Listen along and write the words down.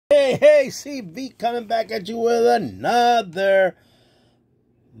Hey, CB coming back at you with another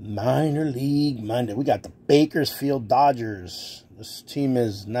minor league Monday. We got the Bakersfield Dodgers. This team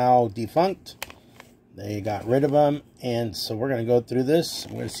is now defunct. They got rid of them, and so we're going to go through this.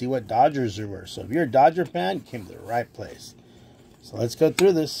 We're going to see what Dodgers there were. So if you're a Dodger fan, you came to the right place. So let's go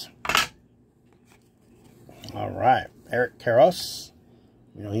through this. All right, Eric Karros.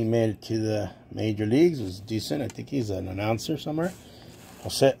 You know, he made it to the major leagues. It was decent. I think he's an announcer somewhere.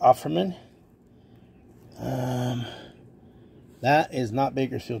 Jose Offerman. That is not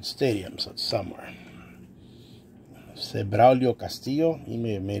Bakersfield Stadium, so it's somewhere. Braulio Castillo. He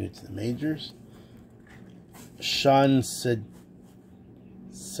may have made it to the majors. Sean Sedecker.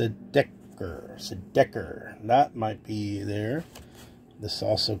 That might be there. This is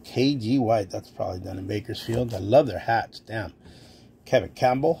also KG White. That's probably done in Bakersfield. I love their hats. Damn. Kevin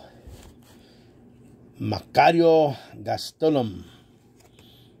Campbell. Macario Gastelum.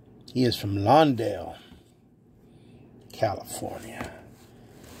 He is from Lawndale, California.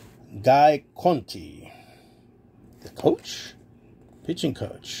 Guy Conti. The coach? Pitching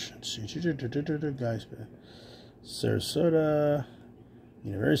coach. Guys, Sarasota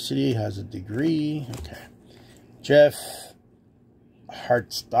University, has a degree. Okay. Jeff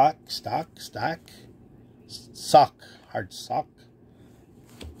Hartsock.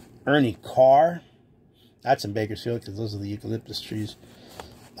 Ernie Carr. That's in Bakersfield because those are the eucalyptus trees.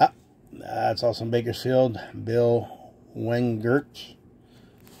 That's also in Bakersfield. Bill Wengert.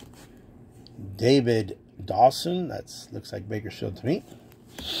 David Dawson. That looks like Bakersfield to me.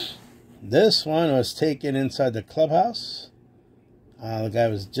 This one was taken inside the clubhouse. The guy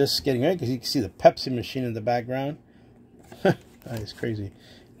was just getting ready because you can see the Pepsi machine in the background. That is crazy.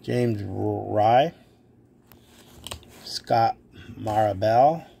 James Rye. Scott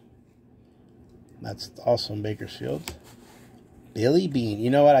Marabell. That's also in Bakersfield. Billy Bean. You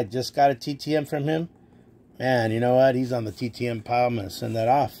know what? I just got a TTM from him. Man, you know what? He's on the TTM pile. I'm going to send that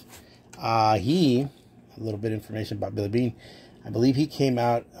off. A little bit of information about Billy Bean. I believe he came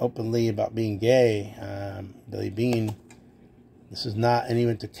out openly about being gay. Billy Bean. This is not, and he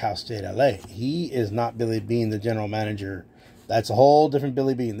went to Cal State LA. He is not Billy Bean, the general manager. That's a whole different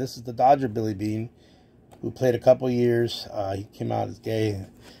Billy Bean. This is the Dodger Billy Bean, who played a couple years. He came out as gay.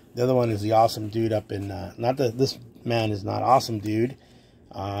 The other one is the awesome dude up in, not that this man is not awesome dude,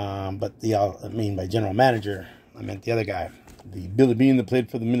 but I mean by general manager, I meant the other guy. The Billy Bean that played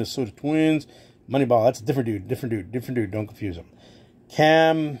for the Minnesota Twins. Moneyball, that's a different dude, don't confuse him.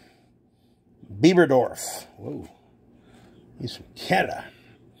 Cam Bieberdorf. Whoa. He's from Canada.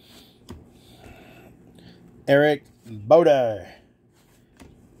 Eric Boda.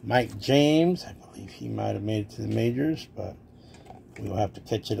 Mike James. I believe he might have made it to the majors, but we'll have to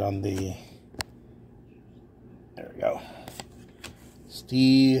catch it on the... There we go.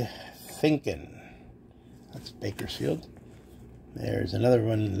 Steve Finken. That's Bakersfield. There's another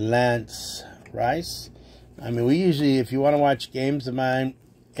one, Lance Rice. I mean, we usually, if you want to watch games of mine,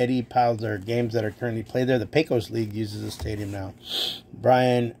 Eddie piles are games that are currently played there. The Pecos League uses the stadium now.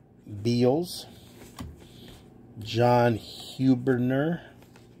 Brian Beals. John Huberner.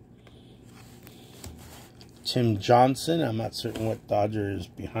 Tim Johnson. I'm not certain what Dodger is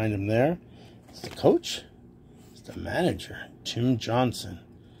behind him there. It's the coach. It's the manager. Tim Johnson.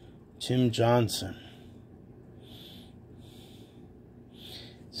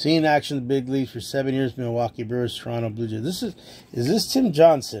 Seen action in the big leagues for 7 years, Milwaukee Brewers, Toronto Blue Jays. Is this Tim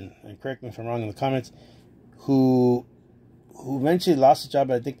Johnson, and correct me if I'm wrong in the comments, who eventually lost his job,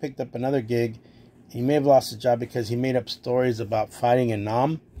 but I think picked up another gig. He may have lost his job because he made up stories about fighting in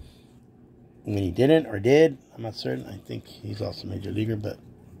Nam. When he didn't or did, I'm not certain. I think he's also a major leaguer, but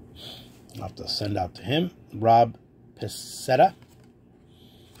I'll have to send out to him. Rob Pacetta.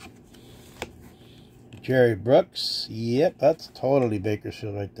 Jerry Brooks. Yep, that's totally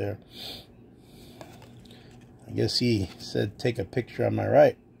Bakersfield right there. I guess he said take a picture on my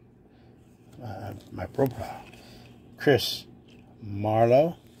right. My profile. Chris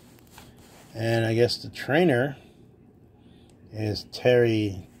Marlowe. And I guess the trainer is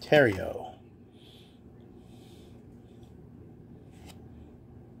Terrio.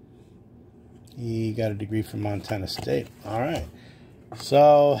 He got a degree from Montana State. All right.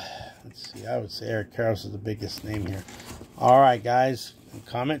 So, let's see. I would say Eric Karros is the biggest name here. All right, guys.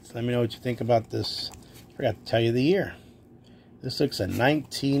 Comments. Let me know what you think about this. I forgot to tell you the year. This looks at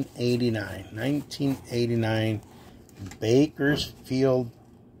 1989. 1989 Bakersfield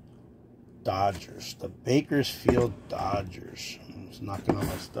Dodgers. The Bakersfield Dodgers. I'm just knocking all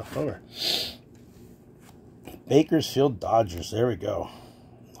my stuff over. Bakersfield Dodgers. There we go.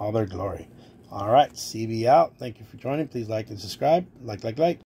 All their glory. All right, CB out. Thank you for joining. Please like and subscribe. Like.